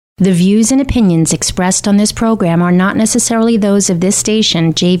The views and opinions expressed on this program are not necessarily those of this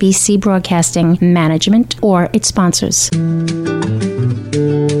station, JVC Broadcasting Management, or its sponsors.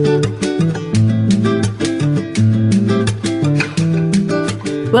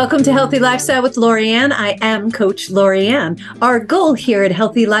 Welcome to Healthy Lifestyle with Lorianne. I am Coach Lorianne. Our goal here at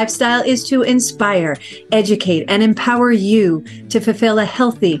Healthy Lifestyle is to inspire, educate, and empower you to fulfill a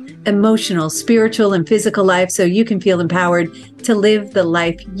healthy, emotional, spiritual, and physical life so you can feel empowered to live the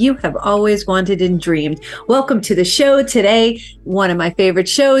life you have always wanted and dreamed. Welcome to the show today. One of my favorite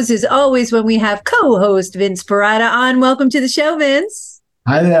shows is always when we have co-host Vince Perrotta on. Welcome to the show, Vince.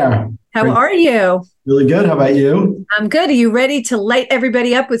 Hi there. How are you? Really good. How about you? I'm good. Are you ready to light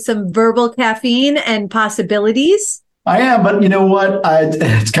everybody up with some verbal caffeine and possibilities? I am, but you know what?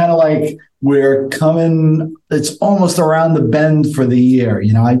 It's kind of like we're coming, it's almost around the bend for the year.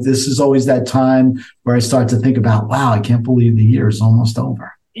 You know, this is always that time where I start to think about, wow, I can't believe the year is almost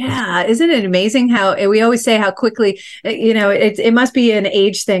over. Yeah. Isn't it amazing how we always say how quickly, you know, it must be an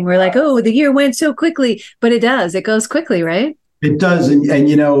age thing. We're like, oh, the year went so quickly, but it does. It goes quickly, right? It does. And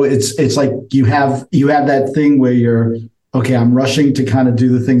you know, it's like you have that thing where you're, okay, I'm rushing to kind of do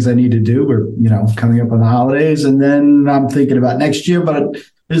the things I need to do. We're, you know, coming up on the holidays, and then I'm thinking about next year, but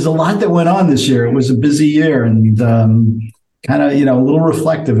there's a lot that went on this year. It was a busy year and kind of, you know, a little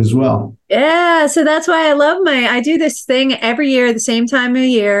reflective as well. Yeah, so that's why I do this thing every year, the same time of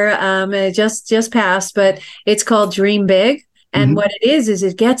year. It just passed, but it's called Dream Big. And what it is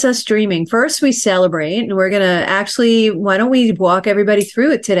it gets us dreaming. First, we celebrate, and we're going to why don't we walk everybody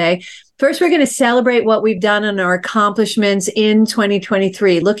through it today? First, we're going to celebrate what we've done and our accomplishments in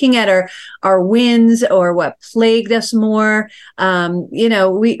 2023, looking at our wins or what plagued us more. You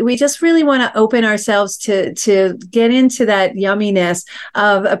know, we just really want to open ourselves to get into that yumminess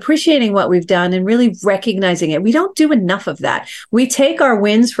of appreciating what we've done and really recognizing it. We don't do enough of that. We take our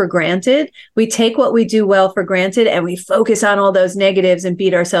wins for granted. We take what we do well for granted, and we focus on all those negatives and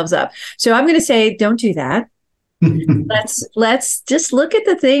beat ourselves up. So I'm going to say, don't do that. Let's just look at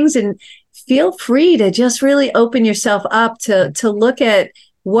the things and feel free to just really open yourself up to look at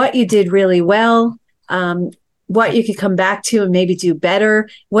what you did really well, what you could come back to and maybe do better,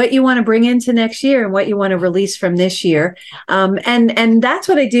 what you want to bring into next year and what you want to release from this year. And that's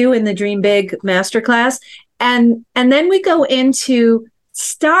what I do in the Dream Big Masterclass. And then we go into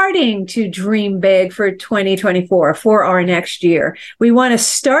starting to dream big for 2024, for our next year. We want to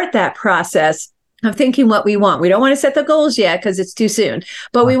start that process of thinking what we want. We don't want to set the goals yet because it's too soon,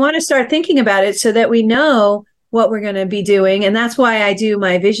 but we want to start thinking about it so that we know what we're going to be doing. And that's why I do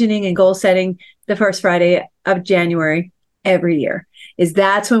my visioning and goal setting the first Friday of January every year.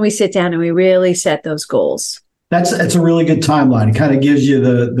 That's when we sit down and we really set those goals. It's a really good timeline. It kind of gives you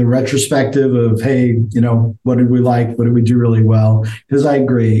the retrospective of, hey, you know, what did we like? What did we do really well? Because I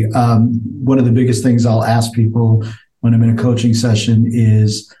agree. One of the biggest things I'll ask people when I'm in a coaching session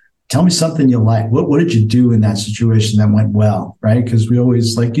is, tell me something you like. What did you do in that situation that went well, right? Because we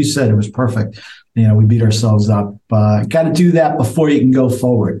always, like you said, it was perfect. You know, we beat ourselves up. Got to do that before you can go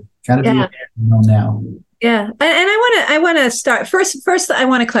forward. Got to do it now. Yeah. And I want to start first. I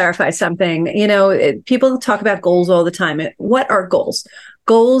want to clarify something. You know, people talk about goals all the time. What are goals?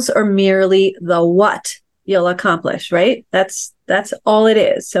 Goals are merely the what you'll accomplish, right? That's all it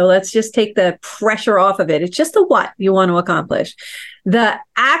is. So let's just take the pressure off of it. It's just the what you want to accomplish. The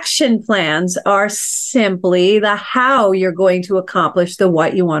action plans are simply the how you're going to accomplish the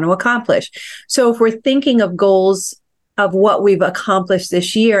what you want to accomplish. So if we're thinking of goals of what we've accomplished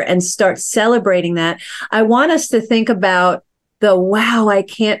this year and start celebrating that, I want us to think about wow, I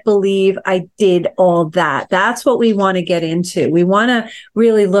can't believe I did all that. That's what we want to get into. We want to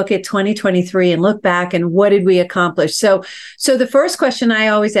really look at 2023 and look back and what did we accomplish? So the first question I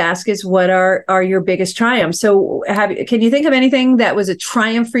always ask is, what are your biggest triumphs? So can you think of anything that was a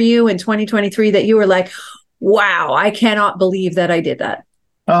triumph for you in 2023 that you were like, wow, I cannot believe that I did that?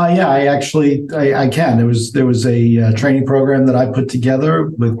 Yeah, I can. There was a training program that I put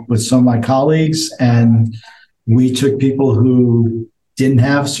together with some of my colleagues, and we took people who didn't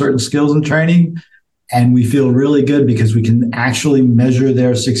have certain skills in training, and we feel really good because we can actually measure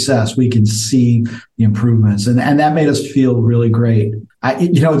their success. We can see the improvements, and that made us feel really great.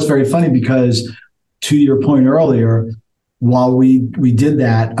 You know, it's very funny because, to your point earlier, while we did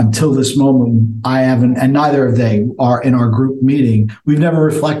that, until this moment, I haven't, and neither of they are in our group meeting, we've never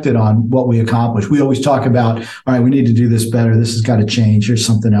reflected on what we accomplished. We always talk about, all right, we need to do this better. This has got to change. Here's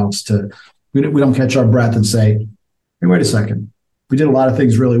something else we don't catch our breath and say, hey, wait a second. We did a lot of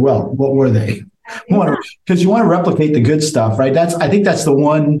things really well. What were they? Because you want to replicate the good stuff, right? I think that's the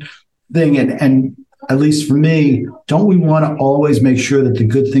one thing. And at least for me, don't we want to always make sure that the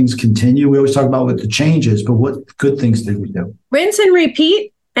good things continue? We always talk about what the changes, but what good things did we do? Rinse and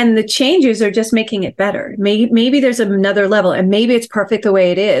repeat. And the changes are just making it better. Maybe there's another level, and maybe it's perfect the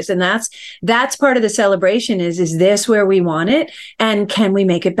way it is. And that's part of the celebration is this where we want it? And can we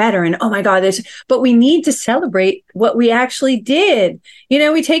make it better? And oh my God, but we need to celebrate what we actually did.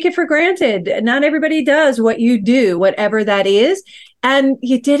 We take it for granted. Not everybody does what you do, whatever that is. And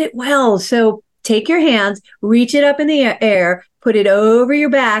you did it well. So take your hands, reach it up in the air, put it over your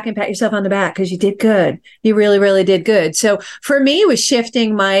back and pat yourself on the back because you did good. You really, really did good. So for me, it was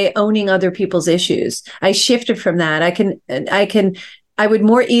shifting my owning other people's issues. I shifted from that. I would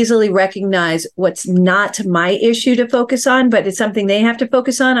more easily recognize what's not my issue to focus on, but it's something they have to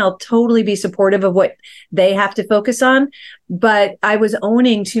focus on. I'll totally be supportive of what they have to focus on, but I was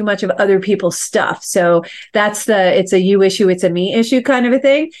owning too much of other people's stuff. So it's a you issue, it's a me issue kind of a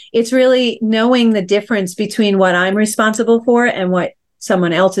thing. It's really knowing the difference between what I'm responsible for and what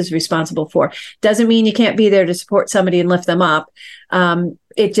someone else is responsible for. Doesn't mean you can't be there to support somebody and lift them up.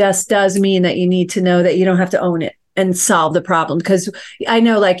 It just does mean that you need to know that you don't have to own it and solve the problem. Because I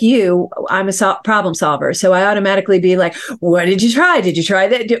know, like you, I'm a problem solver. So I automatically be like, what did you try? Did you try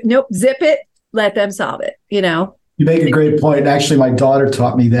that? Nope, zip it, let them solve it, You make a great point. Actually, my daughter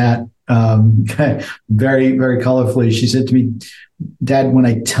taught me that very, very colorfully. She said to me, Dad, when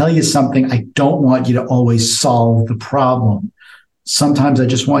I tell you something, I don't want you to always solve the problem. Sometimes I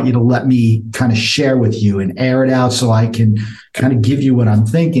just want you to let me kind of share with you and air it out so I can kind of give you what I'm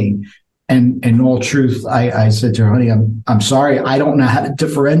thinking. And in all truth, I said to her, honey, I'm sorry, I don't know how to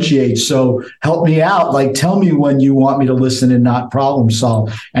differentiate. So help me out. Like, tell me when you want me to listen and not problem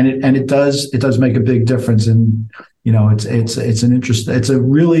solve. And it does make a big difference. And it's a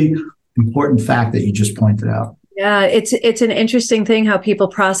really important fact that you just pointed out. Yeah, it's an interesting thing how people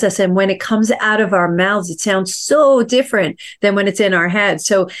process. And when it comes out of our mouths, it sounds so different than when it's in our head.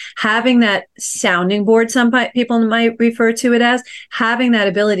 So having that sounding board, some people might refer to it as, having that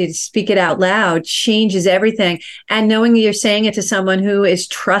ability to speak it out loud changes everything. And knowing that you're saying it to someone who is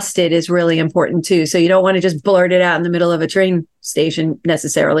trusted is really important too. So you don't want to just blurt it out in the middle of a train station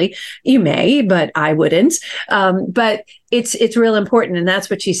necessarily. You may, but I wouldn't. But it's real important. And that's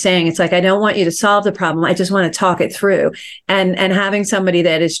what she's saying. It's like, I don't want you to solve the problem. I just want to talk it through, and having somebody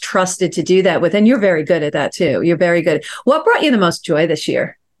that is trusted to do that with. And you're very good at that too. You're very good. What brought you the most joy this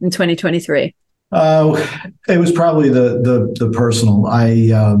year in 2023? It was probably the personal.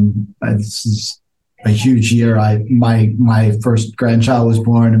 This is a huge year. My first grandchild was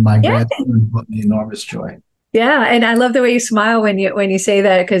born, and my grandson brought me enormous joy. Yeah, and I love the way you smile when you say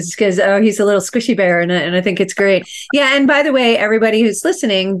that because he's a little squishy bear, and I think it's great. Yeah, and by the way, everybody who's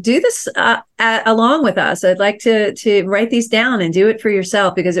listening, do this along with us. I'd like to write these down and do it for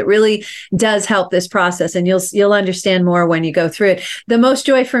yourself because it really does help this process, and you'll understand more when you go through it. The most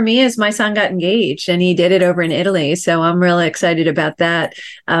joy for me is my son got engaged, and he did it over in Italy, so I'm really excited about that.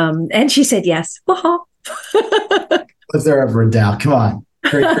 And she said yes. Was there ever a doubt? Come on,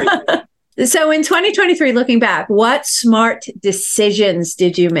 great. So in 2023, looking back, what smart decisions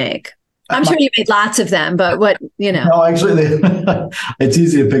did you make? I'm sure you made lots of them, but what, No, actually, it's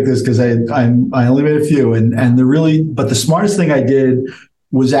easy to pick this because I only made a few. But the smartest thing I did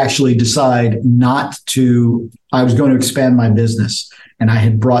was actually decide I was going to expand my business, and I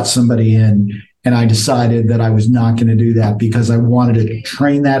had brought somebody in, and I decided that I was not going to do that because I wanted to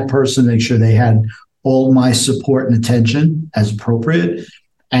train that person, make sure they had all my support and attention as appropriate.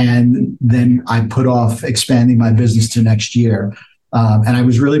 And then I put off expanding my business to next year. And I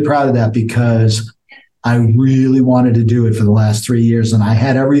was really proud of that because I really wanted to do it for the last 3 years. And I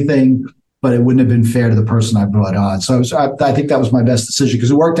had everything, but it wouldn't have been fair to the person I brought on. So I think that was my best decision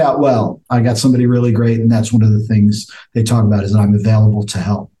because it worked out well. I got somebody really great. And that's one of the things they talk about is that I'm available to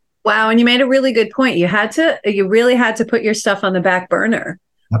help. Wow. And you made a really good point. You really had to put your stuff on the back burner.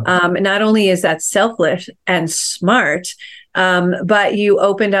 Not only is that selfless and smart, but you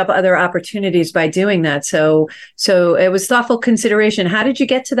opened up other opportunities by doing that. So it was thoughtful consideration. How did you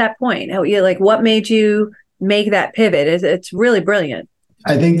get to that point? What made you make that pivot? It's really brilliant.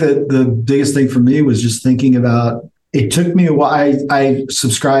 I think that the biggest thing for me was just thinking about, it took me a while. I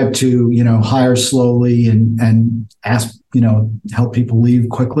subscribed to, hire slowly and ask, help people leave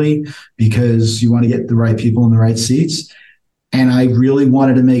quickly because you want to get the right people in the right seats. And I really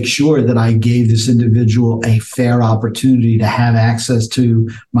wanted to make sure that I gave this individual a fair opportunity to have access to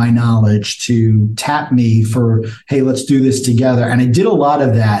my knowledge, to tap me for, hey, let's do this together. And I did a lot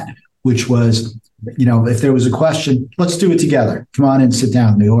of that, which was, if there was a question, let's do it together. Come on and sit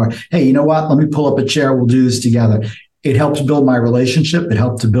down with me. Or, hey, you know what? Let me pull up a chair. We'll do this together. it helped build my relationship. It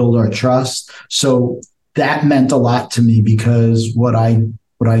helped to build our trust. So that meant a lot to me because what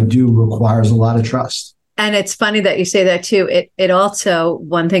I do requires a lot of trust. And it's funny that you say that too. It also,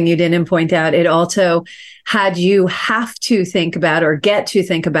 one thing you didn't point out, it also had you have to think about or get to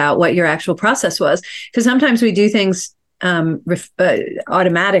think about what your actual process was. Because sometimes we do things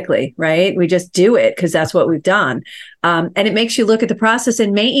automatically, right? We just do it because that's what we've done. And it makes you look at the process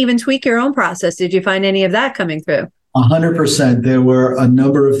and may even tweak your own process. Did you find any of that coming through? 100%. There were a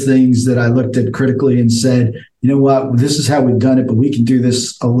number of things that I looked at critically and said, you know what, this is how we've done it, but we can do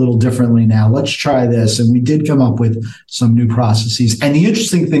this a little differently now. Let's try this. And we did come up with some new processes. And the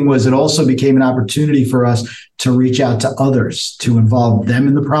interesting thing was it also became an opportunity for us to reach out to others, to involve them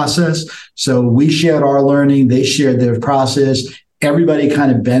in the process. So we shared our learning, they shared their process. Everybody kind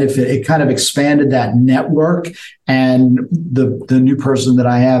of benefited. It kind of expanded that network. And the new person that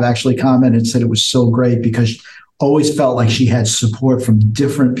I have actually commented and said it was so great because always felt like she had support from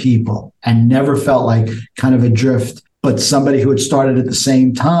different people and never felt like kind of adrift. But somebody who had started at the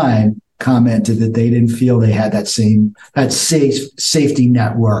same time commented that they didn't feel they had that safety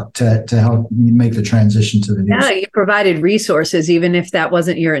network to help make the transition to the new. Yeah, you provided resources, even if that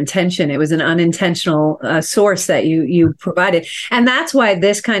wasn't your intention. It was an unintentional source that you provided. And that's why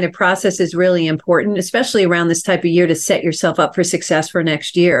this kind of process is really important, especially around this type of year, to set yourself up for success for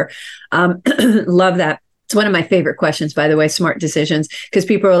next year. Love that. It's one of my favorite questions, by the way, smart decisions, because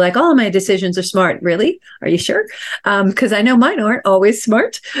people are like, all my decisions are smart. Really? Are you sure? Because I know mine aren't always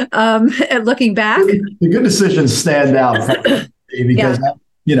smart. And looking back. The good decisions stand out because, I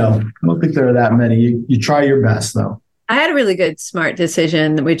don't think there are that many. You try your best, though. I had a really good smart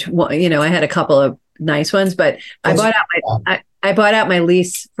decision, which, I had a couple of nice ones, but I bought out my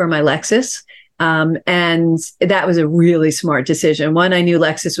lease for my Lexus. And that was a really smart decision. One, I knew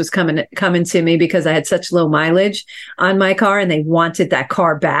Lexus was coming to me because I had such low mileage on my car and they wanted that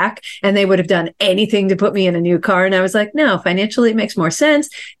car back and they would have done anything to put me in a new car. And I was like, no, financially, it makes more sense.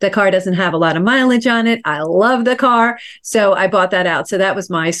 The car doesn't have a lot of mileage on it. I love the car. So I bought that out. So that was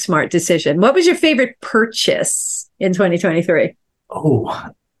my smart decision. What was your favorite purchase in 2023? Oh,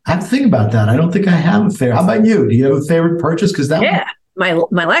 I have to think about that. I don't think I have a favorite. How about you? Do you have a favorite purchase? Because my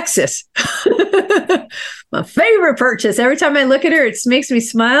Lexus, my favorite purchase. Every time I look at her, it makes me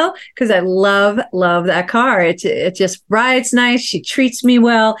smile because I love that car. It just rides nice. She treats me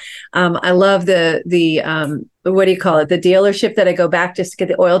well. I love the what do you call it? The dealership that I go back just to get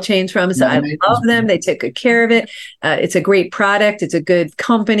the oil change from. So I love them. They take good care of it. It's a great product. It's a good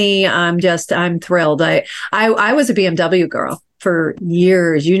company. I'm thrilled. I was a BMW girl for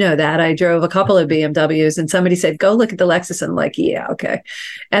years. You know that. I drove a couple of BMWs and somebody said, go look at the Lexus. And I'm like, yeah, okay.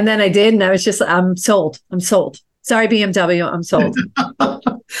 And then I did. And I was just, I'm sold. Sorry, BMW, I'm sold.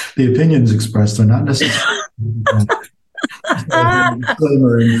 The opinions expressed are not necessarily.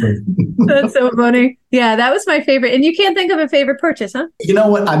 That's so funny. Yeah, that was my favorite. And you can't think of a favorite purchase, huh? You know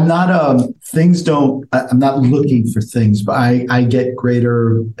what? I'm not, I'm not looking for things, but I get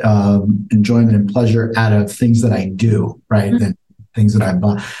greater enjoyment and pleasure out of things that I do, right? Than things that I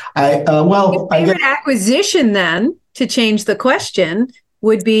buy. Favorite acquisition then, to change the question,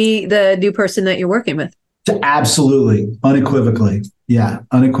 would be the new person that you're working with. Absolutely. Unequivocally. Yeah,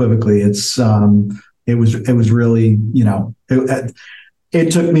 unequivocally. It was really,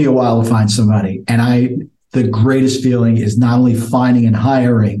 it took me a while to find somebody. And the greatest feeling is not only finding and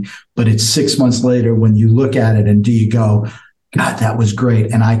hiring, but it's 6 months later when you look at it and do you go, God, that was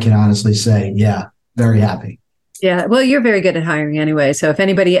great. And I can honestly say, yeah, very happy. Yeah. Well, you're very good at hiring anyway. So if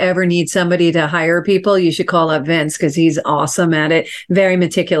anybody ever needs somebody to hire people, you should call up Vince because he's awesome at it. Very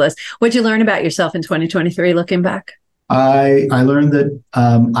meticulous. What'd you learn about yourself in 2023 looking back? I learned that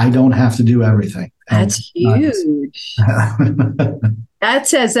I don't have to do everything. That's huge. That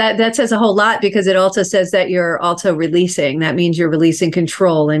says a whole lot because it also says that you're also releasing. That means you're releasing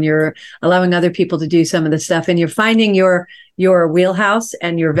control and you're allowing other people to do some of the stuff and you're finding your wheelhouse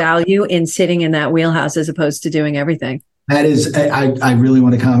and your value in sitting in that wheelhouse as opposed to doing everything. That is, I really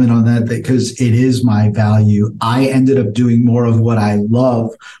want to comment on that because it is my value. I ended up doing more of what I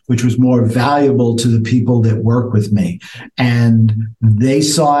love, which was more valuable to the people that work with me. And they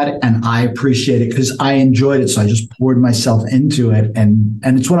saw it and I appreciate it because I enjoyed it. So I just poured myself into it. And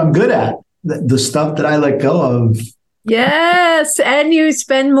it's what I'm good at. The stuff that I let go of. Yes. And you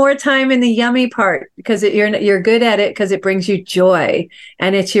spend more time in the yummy part because you're good at it because it brings you joy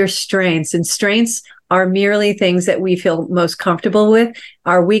and it's your strengths, and strengths are merely things that we feel most comfortable with.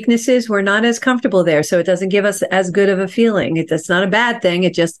 Our weaknesses, we're not as comfortable there. So it doesn't give us as good of a feeling. It's not a bad thing.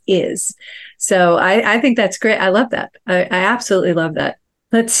 It just is. So I think that's great. I love that. I absolutely love that.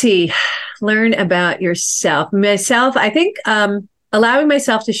 Let's see. learn about yourself? Myself, I think allowing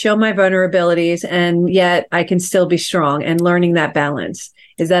myself to show my vulnerabilities, and yet I can still be strong, and learning that balance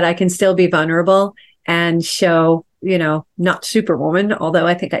is that I can still be vulnerable and show, not Superwoman, although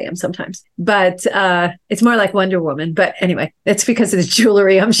I think I am sometimes, but it's more like Wonder Woman. But anyway, it's because of the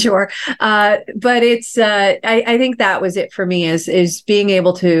jewelry, I'm sure. But it's, I think that was it for me, is being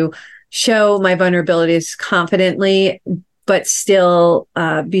able to show my vulnerabilities confidently, but still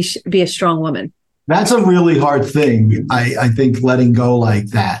be a strong woman. That's a really hard thing. I think letting go like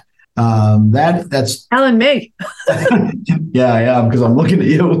that. That's Ellen May. Yeah, I am, because I'm looking at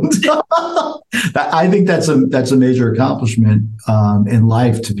you. I think that's a major accomplishment in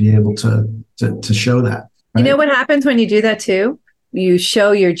life, to be able to show that. Right? You know what happens when you do that too? You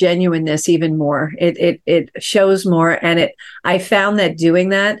show your genuineness even more. It shows more, and I found that doing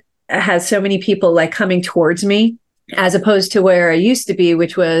that has so many people like coming towards me, as opposed to where I used to be,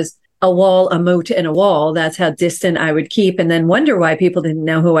 which was a wall, a moat, and a wall. That's how distant I would keep, and then wonder why people didn't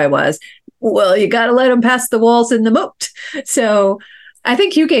know who I was. Well, you got to let them pass the walls in the moat. So I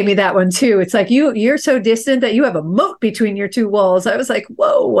think you gave me that one too. It's like you're so distant that you have a moat between your two walls. I was like,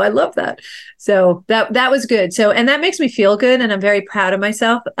 whoa, I love that. So that was good. So, and that makes me feel good, and I'm very proud of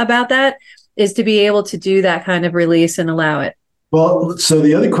myself about that, is to be able to do that kind of release and allow it. Well, so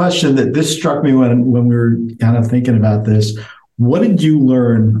the other question that this struck me when we were kind of thinking about this, what did you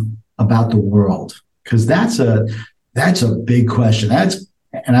learn about the world? Because that's a big question.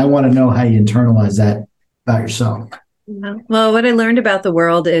 And I want to know how you internalize that about yourself. Well, what I learned about the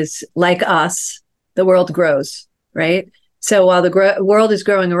world is, like us, the world grows, right? So while the world is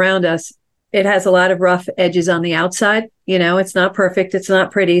growing around us, it has a lot of rough edges on the outside. It's not perfect. It's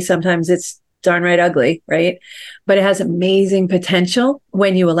not pretty. Sometimes it's darn right ugly, right? But it has amazing potential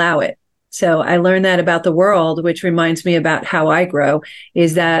when you allow it. So I learned that about the world, which reminds me about how I grow,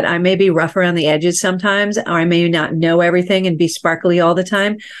 is that I may be rough around the edges sometimes, or I may not know everything and be sparkly all the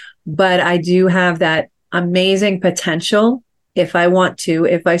time, but I do have that amazing potential, if I want to,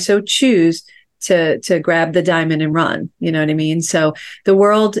 if I so choose, to grab the diamond and run. You know what I mean? So the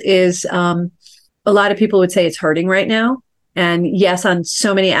world is, a lot of people would say it's hurting right now. And yes, on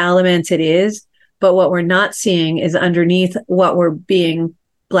so many elements it is, but what we're not seeing is underneath what we're being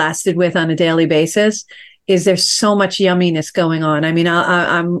blasted with on a daily basis is there's so much yumminess going on. I mean,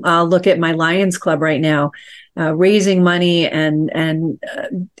 I'll look at my Lions Club right now, raising money and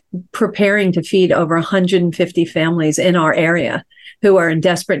preparing to feed over 150 families in our area who are in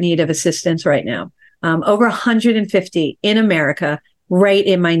desperate need of assistance right now. Over 150 in America, right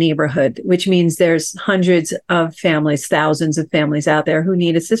in my neighborhood, which means there's hundreds of families, thousands of families out there who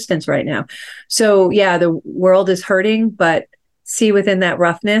need assistance right now. So yeah, the world is hurting, but see within that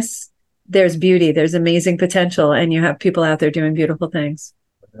roughness, there's beauty, there's amazing potential, and you have people out there doing beautiful things.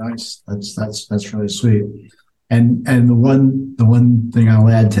 Nice. That's really sweet. And the one thing I'll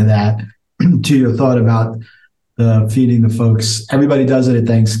add to that, to your thought about feeding the folks, everybody does it at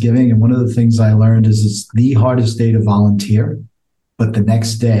Thanksgiving. And one of the things I learned is it's the hardest day to volunteer, but the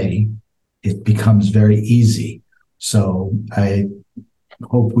next day it becomes very easy. So I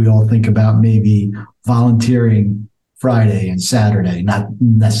hope we all think about maybe volunteering Friday and Saturday, not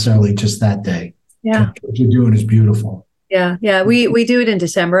necessarily just that day. Yeah. What you're doing is beautiful. Yeah. We do it in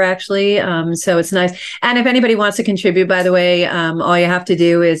December, actually. So it's nice. And if anybody wants to contribute, by the way, all you have to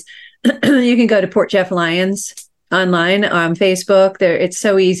do is you can go to Port Jeff Lions online on Facebook. It's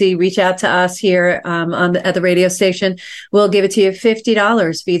so easy. Reach out to us here at the radio station. We'll give it to you.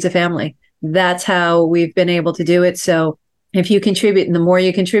 $50 feeds a family. That's how we've been able to do it. So if you contribute, and the more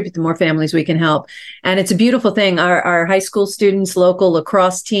you contribute, the more families we can help. And it's a beautiful thing. Our high school students, local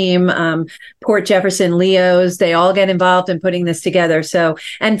lacrosse team, Port Jefferson Leos, they all get involved in putting this together. So,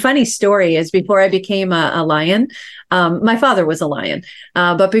 and funny story is, before I became a Lion, my father was a Lion.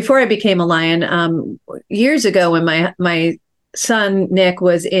 But before I became a Lion, years ago, when my son Nick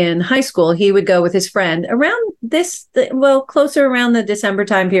was in high school, he would go with his friend around closer around the December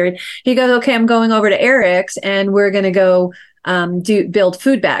time period. He goes, okay, I'm going over to Eric's and we're going to go build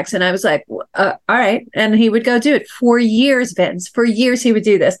food bags. And I was like, all right. And he would go do it for years, Vince. For years he would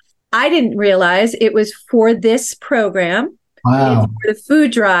do this. I didn't realize it was for this program. Wow. For the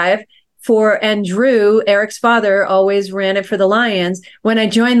food drive. And Drew, Eric's father, always ran it for the Lions. When I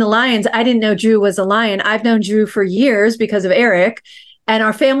joined the Lions, I didn't know Drew was a Lion. I've known Drew for years because of Eric, and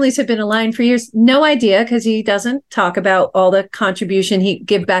our families have been a Lion for years. No idea, because he doesn't talk about all the contribution he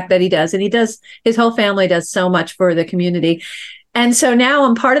give back that he does. And his whole family does so much for the community. And so now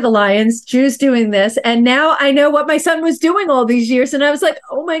I'm part of the Lions. Drew's doing this, and now I know what my son was doing all these years. And I was like,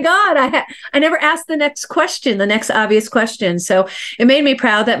 "Oh my God!" I never asked the next question, the next obvious question. So it made me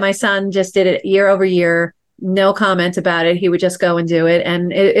proud that my son just did it year over year. No comment about it. He would just go and do it,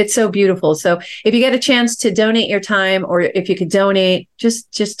 and it's so beautiful. So if you get a chance to donate your time, or if you could donate,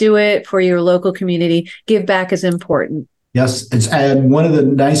 just do it for your local community. Give back is important. Yes, and one of the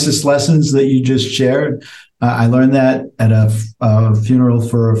nicest lessons that you just shared. I learned that at a funeral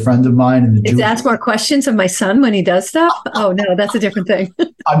for a friend of mine. In the ask more questions of my son when he does stuff. Oh no, that's a different thing.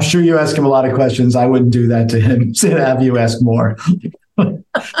 I'm sure you ask him a lot of questions. I wouldn't do that to him. To have you ask more.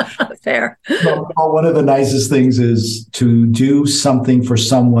 Fair. Well, one of the nicest things is to do something for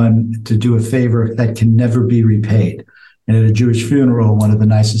someone, to do a favor that can never be repaid. And at a Jewish funeral, one of the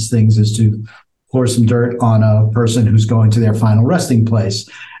nicest things is to pour some dirt on a person who's going to their final resting place.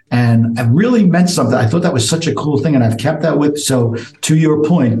 And it really meant something. I thought that was such a cool thing, and I've kept that with. So to your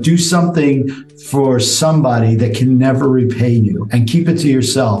point, do something for somebody that can never repay you, and keep it to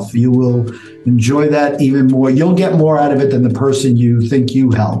yourself. You will enjoy that even more. You'll get more out of it than the person you think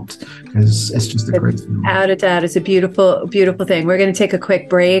you helped, because it's just a great thing. Without a doubt, it's a beautiful, beautiful thing. We're going to take a quick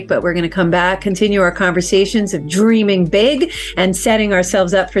break, but we're going to come back, continue our conversations of dreaming big and setting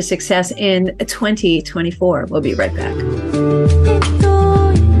ourselves up for success in 2024. We'll be right back.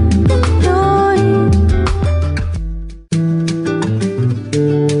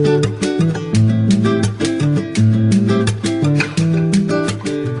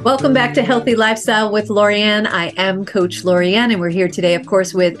 Welcome back to Healthy Lifestyle with Lorianne. I am Coach Lorianne, and we're here today, of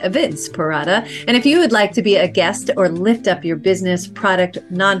course, with Vince Perrotta. And if you would like to be a guest or lift up your business, product,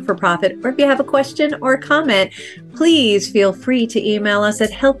 non-for-profit, or if you have a question or a comment, please feel free to email us at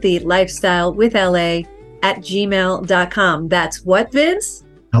healthylifestylewithla@gmail.com. That's what, Vince?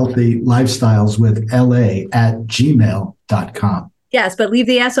 healthylifestyleswithla@gmail.com. Yes, but leave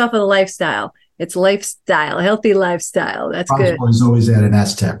the S off of the lifestyle. It's lifestyle, healthy lifestyle. That's good. There's always add an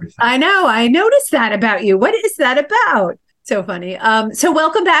S to everything. I know. I noticed that about you. What is that about? So funny. So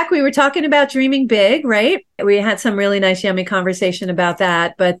welcome back. We were talking about dreaming big, right? We had some really nice, yummy conversation about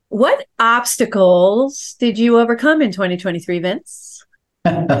that. But what obstacles did you overcome in 2023, Vince?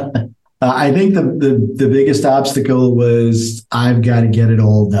 I think the biggest obstacle was I've got to get it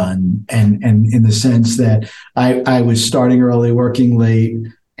all done. And in the sense that I was starting early, working late,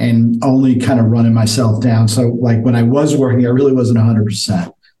 and only kind of running myself down. So like when I was working, I really wasn't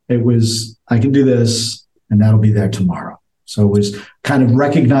 100%. It was, I can do this and that'll be there tomorrow. So it was kind of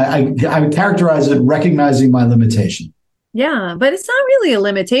I would characterize it recognizing my limitation. Yeah, but it's not really a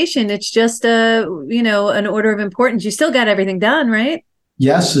limitation. It's just an order of importance. You still got everything done, right?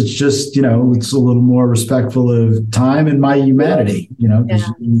 Yes, it's just, it's a little more respectful of time and my humanity, because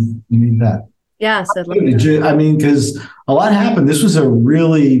you need that. Yes. I mean, because a lot happened. This was a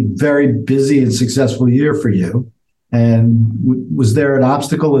really very busy and successful year for you. And was there an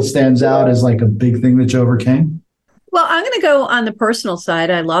obstacle that stands out as like a big thing that you overcame? Well, I'm going to go on the personal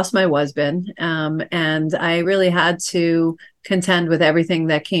side. I lost my husband, and I really had to contend with everything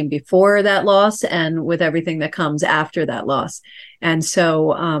that came before that loss and with everything that comes after that loss. And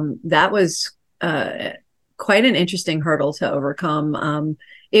so that was quite an interesting hurdle to overcome.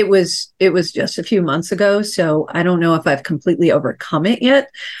 It was just a few months ago, so I don't know if I've completely overcome it yet.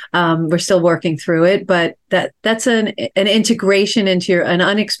 We're still working through it, but that's an integration into an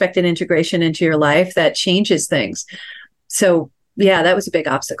unexpected integration into your life that changes things. So yeah, that was a big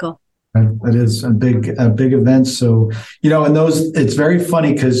obstacle. That is a big event. So, and it's very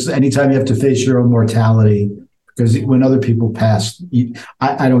funny because anytime you have to face your own mortality, because when other people pass,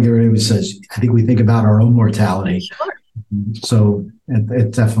 I don't care what anyone says. I think we think about our own mortality. Sure. So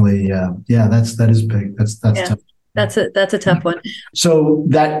it definitely, that is big. That's tough. That's a tough one. So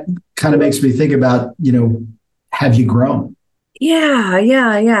that kind of makes me think about, have you grown?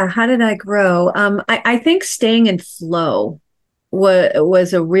 Yeah. How did I grow? I think staying in flow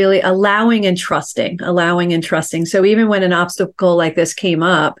was a really allowing and trusting. So even when an obstacle like this came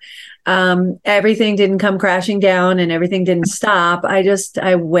up, everything didn't come crashing down and everything didn't stop.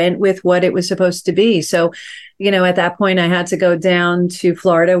 I went with what it was supposed to be. So, at that point I had to go down to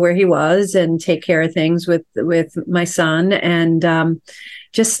Florida where he was and take care of things with my son, and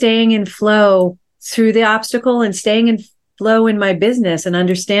just staying in flow through the obstacle and staying in flow in my business, and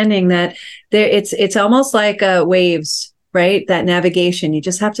understanding that it's almost like waves, right? That navigation, you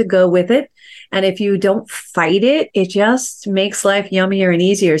just have to go with it. And if you don't fight it, it just makes life yummier and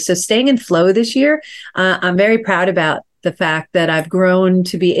easier. So staying in flow this year, I'm very proud about the fact that I've grown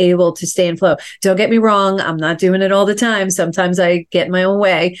to be able to stay in flow. Don't get me wrong. I'm not doing it all the time. Sometimes I get in my own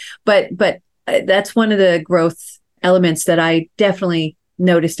way, but that's one of the growth elements that I definitely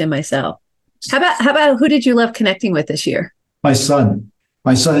noticed in myself. How about who did you love connecting with this year? My son.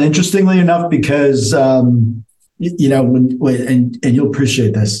 Interestingly enough, because when you'll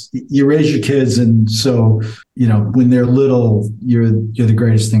appreciate this, you raise your kids, and so when they're little, you're the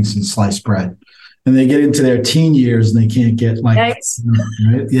greatest thing since sliced bread, and they get into their teen years and they can't get right?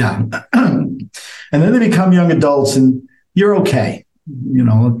 Yeah, and then they become young adults, and you're okay. You're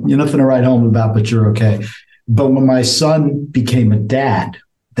nothing to write home about, but you're okay. But when my son became a dad,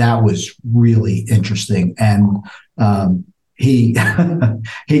 that was really interesting, and he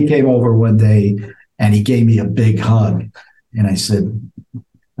he came over one day and he gave me a big hug, and I said,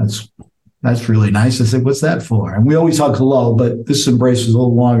 "That's really nice." I said, "What's that for?" And we always hug hello, but this embrace was a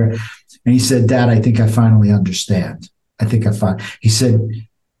little longer. And he said, "Dad, I think I finally understand. He said,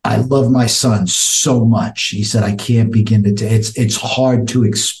 "I love my son so much." He said, "I can't begin to. It's hard to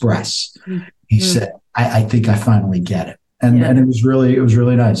express." He said, I think I finally get it. And it was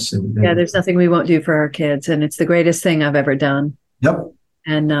really nice. There's nothing we won't do for our kids, and it's the greatest thing I've ever done. Yep.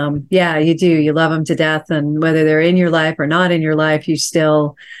 And you do. You love them to death, and whether they're in your life or not in your life, you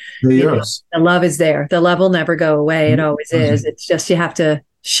still the love is there. The love will never go away. It always is. It's just you have to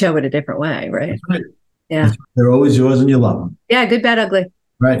show it a different way, right? Yeah. They're always yours, and you love them. Yeah, good, bad, ugly.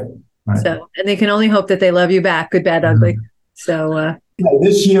 Right. So, and they can only hope that they love you back, good, bad, ugly. So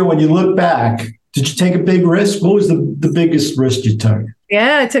this year, when you look back, did you take a big risk? What was the biggest risk you took?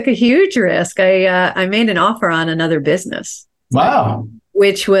 Yeah, I took a huge risk. I made an offer on another business. Wow.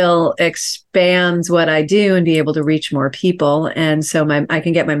 Which will expand what I do and be able to reach more people. And so I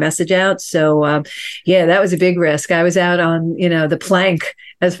can get my message out. So that was a big risk. I was out on, the plank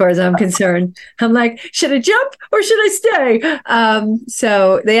as far as I'm concerned. I'm like, should I jump or should I stay?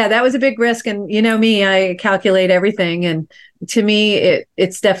 That was a big risk. And me, I calculate everything. And to me,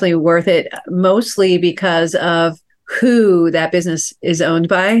 it's definitely worth it, mostly because of who that business is owned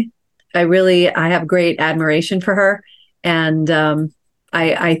by. I have great admiration for her. And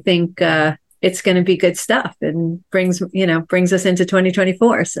I think it's going to be good stuff and brings us into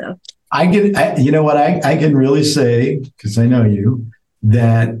 2024. So I can really say, because I know you,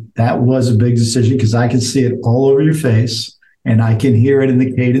 that was a big decision, because I can see it all over your face and I can hear it in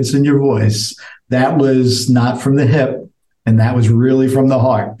the cadence in your voice. That was not from the hip, and that was really from the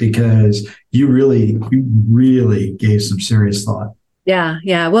heart, because you really gave some serious thought. Yeah.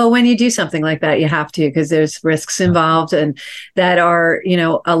 Yeah. Well, when you do something like that, you have to, because there's risks involved, and that are,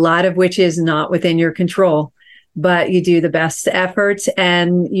 a lot of which is not within your control, but you do the best efforts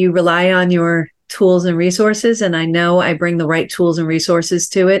and you rely on your tools and resources. And I know I bring the right tools and resources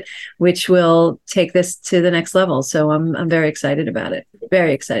to it, which will take this to the next level. So I'm very excited about it.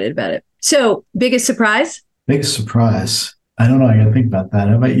 Very excited about it. So biggest surprise? Biggest surprise. I don't know. I got to think about that.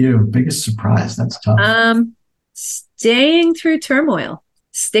 How about you? Biggest surprise. That's tough. Staying through turmoil,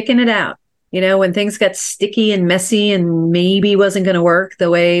 sticking it out. When things got sticky and messy and maybe wasn't going to work the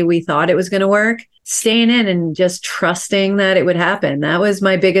way we thought it was going to work, staying in and just trusting that it would happen. That was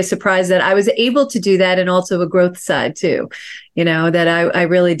my biggest surprise, that I was able to do that, and also a growth side too. That I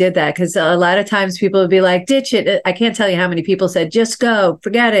really did that, because a lot of times people would be like, ditch it. I can't tell you how many people said, just go,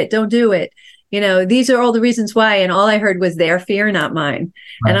 forget it, don't do it. These are all the reasons why. And all I heard was their fear, not mine.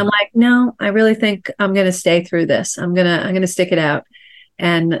 Right. And I'm like, no, I really think I'm going to stay through this. I'm going to stick it out.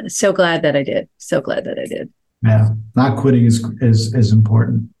 And so glad that I did. So glad that I did. Yeah. Not quitting is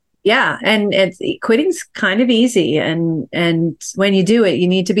important. Yeah. And quitting's kind of easy. And when you do it, you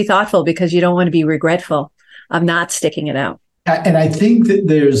need to be thoughtful, because you don't want to be regretful of not sticking it out. And I think that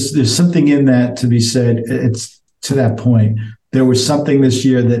there's something in that to be said. It's to that point. There was something this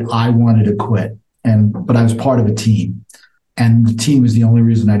year that I wanted to quit, but I was part of a team, and the team was the only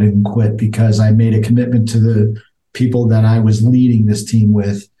reason I didn't quit, because I made a commitment to the people that I was leading this team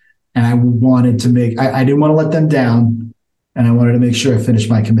with, and I wanted to I didn't want to let them down, and I wanted to make sure I finished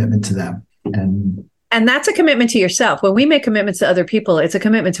my commitment to them. And that's a commitment to yourself. When we make commitments to other people, it's a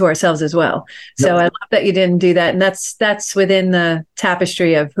commitment to ourselves as well. So yep. I love that you didn't do that. And that's within the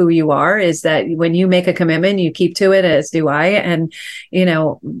tapestry of who you are, is that when you make a commitment, you keep to it, as do I. And,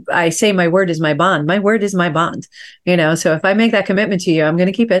 I say my word is my bond. My word is my bond. So if I make that commitment to you, I'm going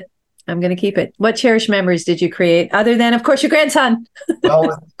to keep it. What cherished memories did you create, other than, of course, your grandson?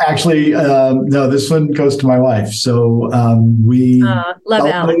 Well, actually, no, this one goes to my wife. So we love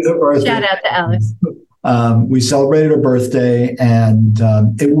Alice. Shout out to Alice. We celebrated her birthday, and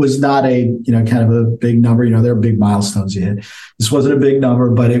it was not a, kind of a big number. There are big milestones you hit. This wasn't a big number,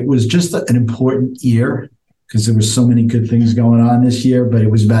 but it was just an important year, because there was so many good things going on this year, but it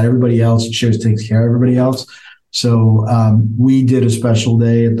was about everybody else. Cheers takes care of everybody else. So we did a special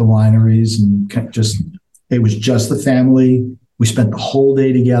day at the wineries, and just It was just the family. We spent the whole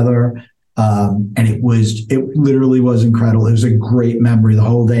day together. And it literally was incredible. It was a great memory the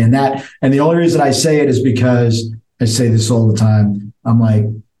whole day. And the only reason I say it is because I say this all the time. I'm like,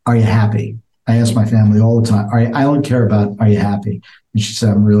 are you happy? I ask my family all the time. I don't care about, are you happy? And she said,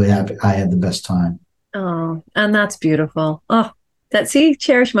 I'm really happy. I had the best time. Oh, and that's beautiful. Oh,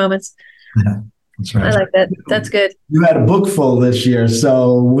 cherish moments. Yeah, that's right. I like that. That's good. You had a book full this year.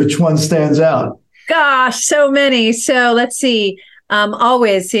 So which one stands out? Gosh, so many. So let's see.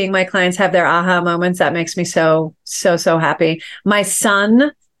 Always seeing my clients have their aha moments. That makes me so happy. My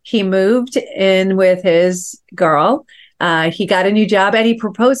son, he moved in with his girl. He got a new job and he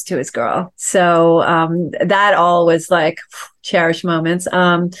proposed to his girl. So that all was like cherished moments.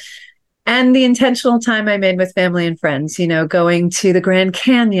 And the intentional time I made with family and friends, going to the Grand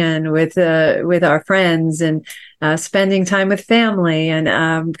Canyon with our friends and spending time with family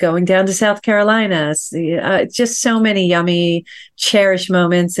and going down to South Carolina. Just so many yummy, cherished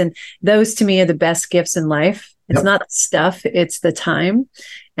moments. And those to me are the best gifts in life. It's not the stuff, it's the time.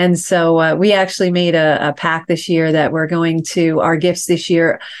 And so we actually made a pact this year that our gifts this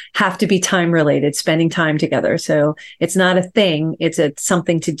year have to be time related, spending time together. So it's not a thing, it's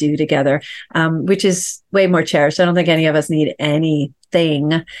something to do together, which is way more cherished. I don't think any of us need anything.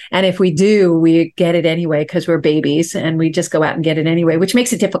 And if we do, we get it anyway because we're babies and we just go out and get it anyway, which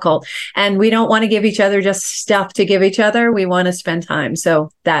makes it difficult. And we don't want to give each other just stuff to give each other. We want to spend time.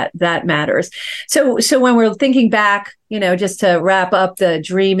 So that matters. So when we're thinking back, just to wrap up the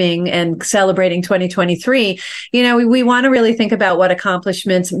dreaming and celebrating 2023, we want to really think about what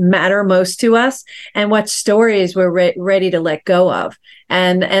accomplishments matter most to us and what stories we're ready to let go of.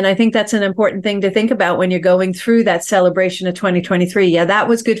 And I think that's an important thing to think about when you're going through that celebration of 2023. Yeah, that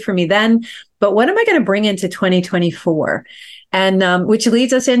was good for me then, but what am I going to bring into 2024? And which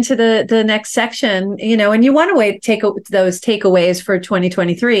leads us into the next section, and you want to take those takeaways for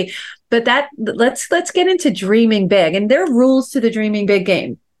 2023. But let's get into dreaming big. And there are rules to the dreaming big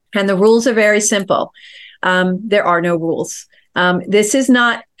game. And the rules are very simple. There are no rules. This is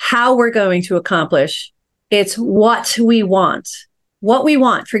not how we're going to accomplish. It's what we want. What we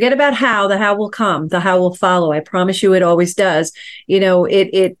want. Forget about how. The how will come. The how will follow. I promise you it always does.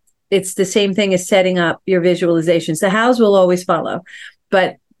 It's the same thing as setting up your visualizations. The hows will always follow,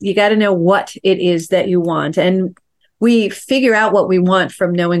 but you got to know what it is that you want. And we figure out what we want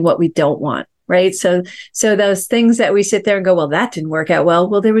from knowing what we don't want, right? So those things that we sit there and go, well, that didn't work out well.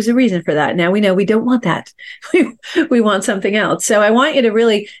 Well, there was a reason for that. Now we know we don't want that. We want something else. So I want you to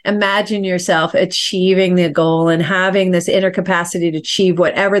really imagine yourself achieving the goal and having this inner capacity to achieve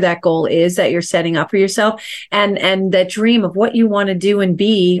whatever that goal is that you're setting up for yourself, and that dream of what you want to do and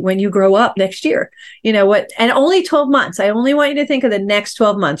be when you grow up next year. And only 12 months. I only want you to think of the next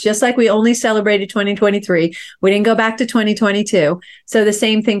 12 months, just like we only celebrated 2023. We didn't go back to 2022. So the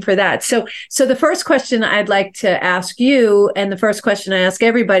same thing for that. So the first question I'd like to ask you, and the first question I ask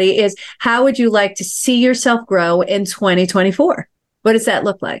everybody, is how would you like to see yourself grow in 2024? What does that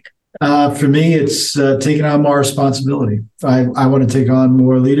look like? For me, it's taking on more responsibility. I want to take on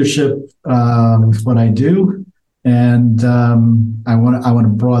more leadership with what I do. And I want to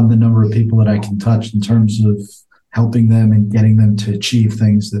broaden the number of people that I can touch in terms of helping them and getting them to achieve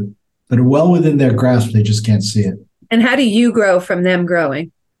things that are well within their grasp. They just can't see it. And how do you grow from them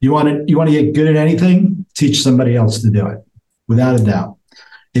growing? You want to get good at anything? Teach somebody else to do it, without a doubt.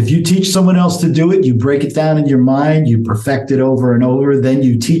 If you teach someone else to do it, you break it down in your mind, you perfect it over and over, then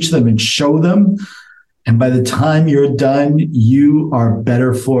you teach them and show them. And by the time you're done, you are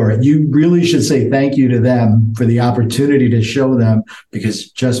better for it. You really should say thank you to them for the opportunity to show them, because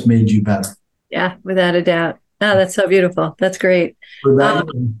it just made you better. Yeah, without a doubt. Oh, that's so beautiful. That's great.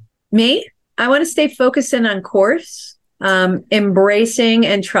 Me, I want to stay focused in on course, embracing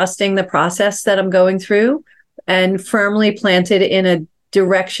and trusting the process that I'm going through, and firmly planted in a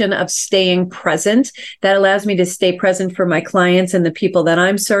direction of staying present that allows me to stay present for my clients and the people that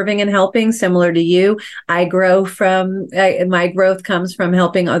I'm serving and helping. Similar to you, my growth comes from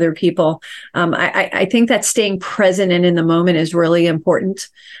helping other people. I think that staying present and in the moment is really important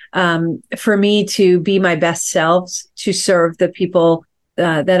for me to be my best selves, to serve the people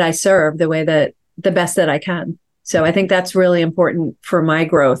that I serve the best that I can. So I think that's really important for my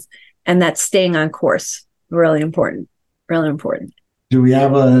growth, and that's staying on course. Really important. Really important. Do we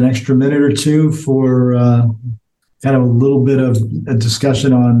have an extra minute or two for kind of a little bit of a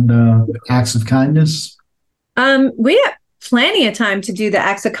discussion on acts of kindness? plenty of time to do the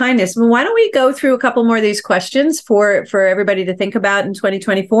acts of kindness. Well, why don't we go through a couple more of these questions for everybody to think about in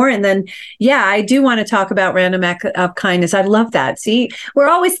 2024? And then, yeah, I do want to talk about random act of kindness. I love that. See, we're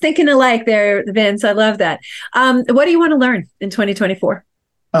always thinking alike there, Vince. I love that. What do you want to learn in 2024?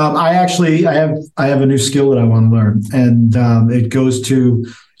 I have a new skill that I want to learn, and it goes to,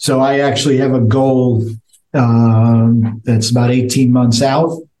 so I actually have a goal that's about 18 months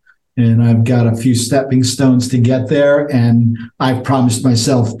out, and I've got a few stepping stones to get there, and I've promised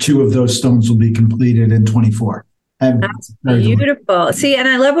myself 2 of those stones will be completed in 24. That's beautiful. See, and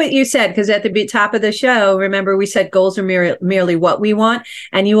I love what you said, because at the top of the show, remember, we said goals are merely what we want.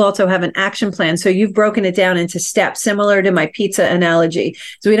 And you also have an action plan. So you've broken it down into steps, similar to my pizza analogy.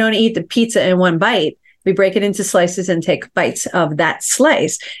 So we don't eat the pizza in one bite. We break it into slices and take bites of that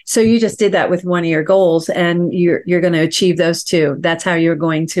slice. So you just did that with one of your goals, and you're going to achieve those 2. That's how you're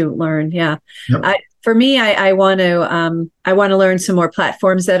going to learn. Yeah. Yep. For me, I want to learn some more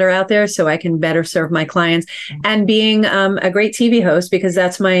platforms that are out there so I can better serve my clients, and being a great TV host, because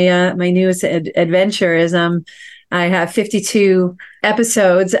that's my newest adventure. Is I have 52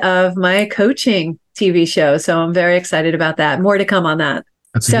 episodes of my coaching TV show, so I'm very excited about that. More to come on that.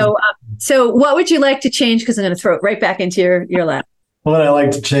 So what would you like to change? Because I'm going to throw it right back into your lap. What would I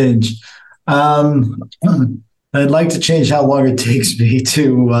like to change? I'd like to change how long it takes me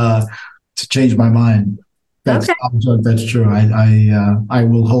to change my mind. That's true. I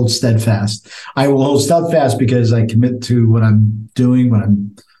will hold steadfast. I will hold steadfast because I commit to what I'm doing, what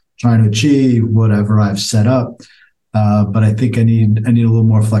I'm trying to achieve, whatever I've set up. But I think I need a little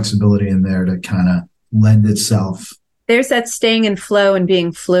more flexibility in there to kind of lend itself. There's that staying in flow and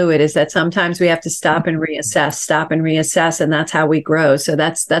being fluid, is that sometimes we have to stop and reassess, and that's how we grow. So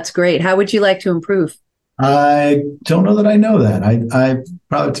that's great. How would you like to improve? I don't know that I know that. I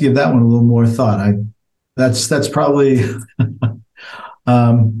probably have to give that one a little more thought. That's probably.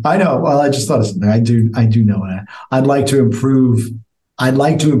 I know. Well, I just thought of something. I do know it. I'd like to improve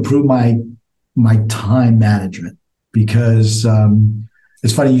my time management, because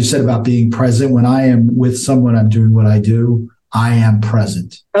it's funny you said about being present. When I am with someone, I'm doing what I do, I am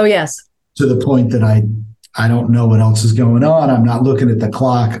present. Oh, yes. To the point that I don't know what else is going on. I'm not looking at the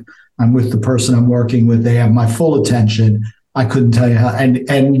clock. I'm with the person I'm working with. They have my full attention. I couldn't tell you how.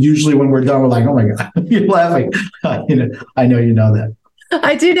 And usually when we're done, we're like, oh my God, you're laughing. I know you know that.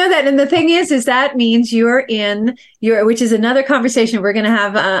 I do know that. And the thing is that means which is another conversation we're going to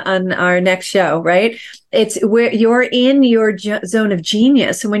have on our next show, right? It's where you're in your zone of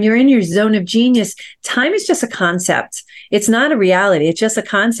genius. And when you're in your zone of genius, time is just a concept. It's not a reality. It's just a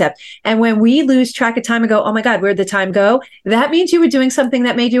concept. And when we lose track of time and go, oh my God, where'd the time go? That means you were doing something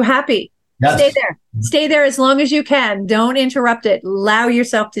that made you happy. Yes. Stay there as long as you can. Don't interrupt it. Allow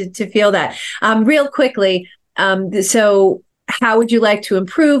yourself to feel that. Real quickly. So how would you like to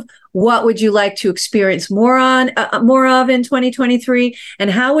improve? What would you like to experience more of in 2023?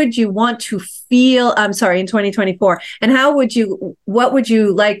 And how would you want to feel? In 2024. And what would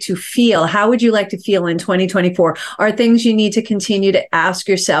you like to feel? How would you like to feel in 2024? Are things you need to continue to ask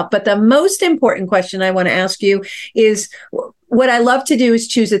yourself. But the most important question I want to ask you is, what I love to do is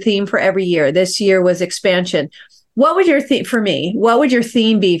choose a theme for every year. This year was expansion. What would your theme for me? What would your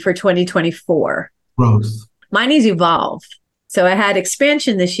theme be for 2024? Growth. Mine is evolve. So I had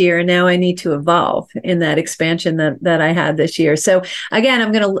expansion this year, and now I need to evolve in that expansion that I had this year. So again,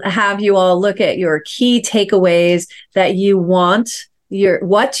 I'm going to have you all look at your key takeaways that you want,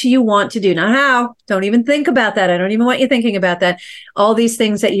 what you want to do. Not how. Don't even think about that. I don't even want you thinking about that. All these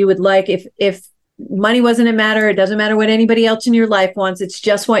things that you would like. If money wasn't a matter, it doesn't matter what anybody else in your life wants. It's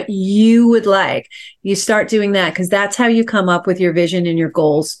just what you would like. You start doing that, because that's how you come up with your vision and your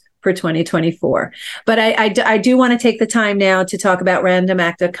goals for 2024. But I do want to take the time now to talk about random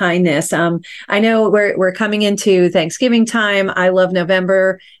act of kindness. I know we're coming into Thanksgiving time. I love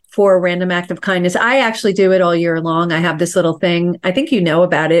November for random act of kindness. I actually do it all year long. I have this little thing, I think you know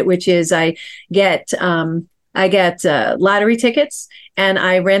about it, which is I get lottery tickets, and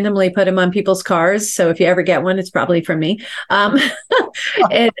I randomly put them on people's cars. So if you ever get one, it's probably from me.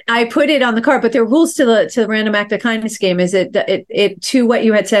 And I put it on the car. But there are rules to the random act of kindness game. Is it to what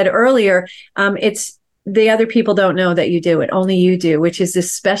you had said earlier? It's the other people don't know that you do it. Only you do, which is this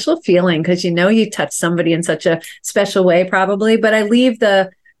special feeling, because you touch somebody in such a special way, probably. But I leave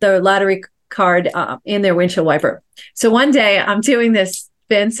the lottery card in their windshield wiper. So one day I'm doing this,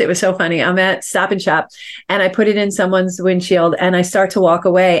 Vince, it was so funny. I'm at Stop and Shop, and I put it in someone's windshield, and I start to walk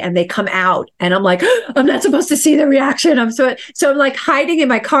away, and they come out, and I'm like, I'm not supposed to see the reaction. I'm like hiding in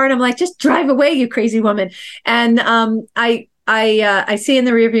my car, and I'm like, just drive away, you crazy woman. And I I see in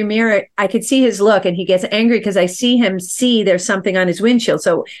the rearview mirror, I could see his look, and he gets angry because I see him see there's something on his windshield.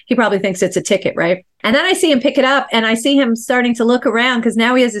 So he probably thinks it's a ticket, right? And then I see him pick it up, and I see him starting to look around because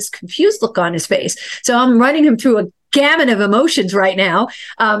now he has this confused look on his face. So I'm running him through a gamut of emotions right now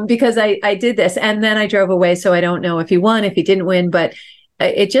because I did this. And then I drove away. So I don't know if he won, if he didn't win, but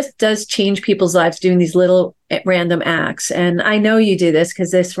it just does change people's lives doing these little random acts. And I know you do this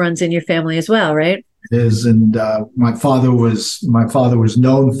because this runs in your family as well, right? It is. And my father was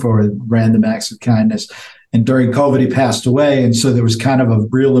known for random acts of kindness. And during COVID, he passed away. And so there was kind of a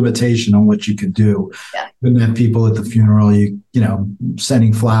real limitation on what you could do. Yeah. Couldn't have people at the funeral, you know,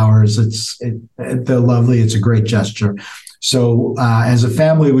 sending flowers. They're lovely. It's a great gesture. So as a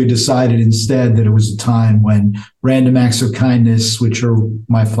family, we decided instead that it was a time when random acts of kindness, which are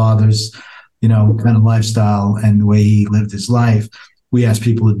my father's, you know, kind of lifestyle and the way he lived his life, we asked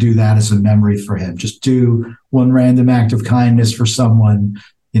people to do that as a memory for him. Just do one random act of kindness for someone,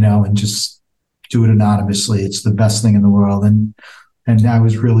 you know, and just do it anonymously. It's the best thing in the world. And I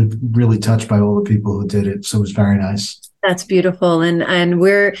was really, really touched by all the people who did it. So it was very nice. That's beautiful. And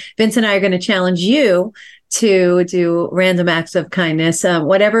Vince and I are going to challenge you to do random acts of kindness.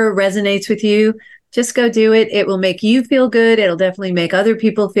 Whatever resonates with you, just go do it. It will make you feel good. It'll definitely make other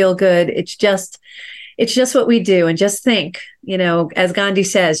people feel good. It's just what we do. And just think, you know, as Gandhi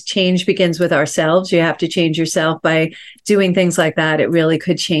says, change begins with ourselves. You have to change yourself by doing things like that. It really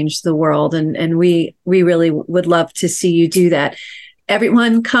could change the world. And we really would love to see you do that.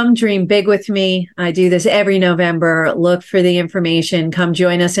 Everyone, come dream big with me. I do this every November. Look for the information. Come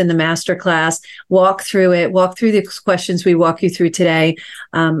join us in the masterclass. Walk through it. Walk through the questions we walk you through today.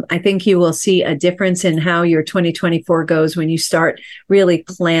 I think you will see a difference in how your 2024 goes when you start really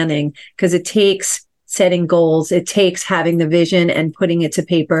planning, because it takes setting goals. It takes having the vision and putting it to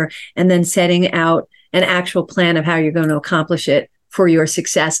paper, and then setting out an actual plan of how you're going to accomplish it for your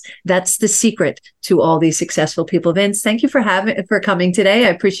success. That's the secret to all these successful people. Vince, thank you for coming today. I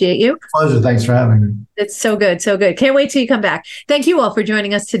appreciate you. Pleasure. Thanks for having me. It's so good. So good. Can't wait till you come back. Thank you all for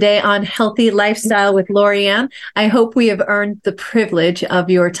joining us today on Healthy Lifestyle with Lori-Ann. I hope we have earned the privilege of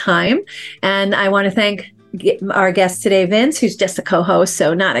your time. And I want to thank our guest today, Vince, who's just a co-host,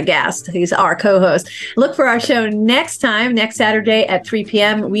 so not a guest. He's our co-host. Look for our show next Saturday at 3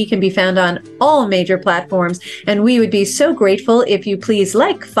 p.m. We can be found on all major platforms, and we would be so grateful if you please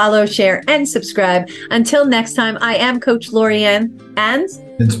like, follow, share, and subscribe. Until next time, I am Coach Lori-Ann and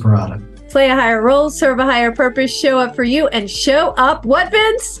Vince Perrotta. Play a higher role, serve a higher purpose, show up for you, and show up what,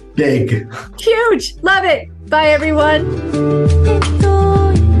 Vince? Big. Huge. Love it. Bye, everyone.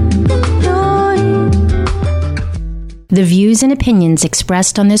 The views and opinions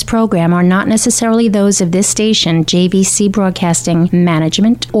expressed on this program are not necessarily those of this station, JVC Broadcasting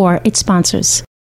Management, or its sponsors.